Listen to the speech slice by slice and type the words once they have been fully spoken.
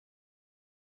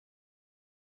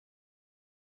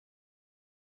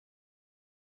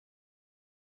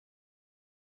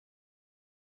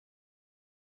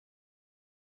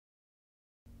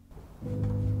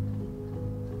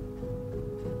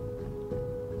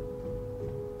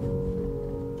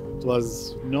It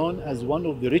was known as one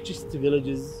of the richest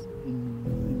villages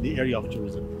in the area of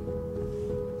Jerusalem.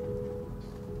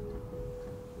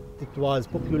 It was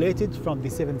populated from the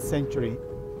 7th century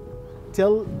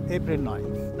till April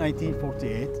 9th,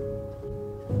 1948.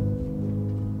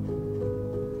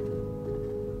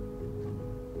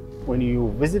 When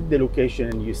you visit the location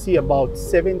and you see about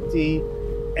 70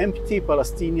 empty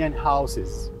Palestinian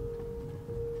houses,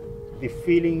 the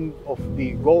feeling of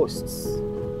the ghosts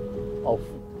of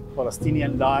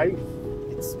Palestinian life,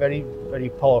 it's very, very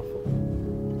powerful.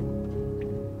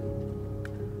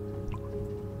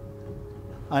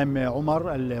 I'm Umar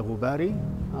Al-Ghubari.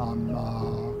 I'm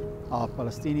a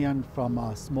Palestinian from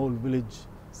a small village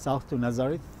south to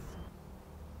Nazareth.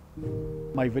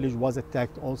 My village was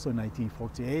attacked also in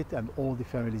 1948, and all the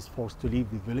families forced to leave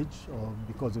the village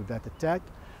because of that attack.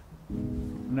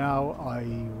 Now I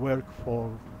work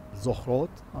for Zochrot,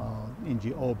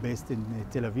 NGO based in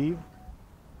Tel Aviv.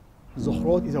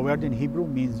 Zochrot is a word in Hebrew,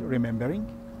 means remembering.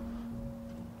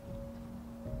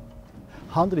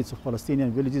 Hundreds of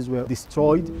Palestinian villages were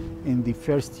destroyed in the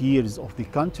first years of the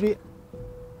country.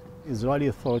 Israeli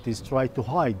authorities tried to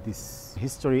hide this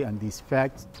history and these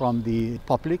facts from the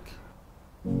public,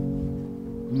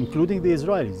 including the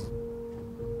Israelis.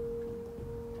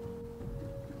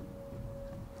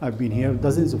 I've been here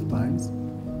dozens of times,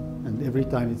 and every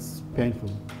time it's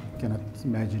painful. I cannot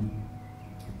imagine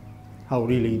how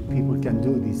really people can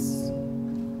do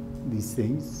these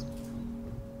things.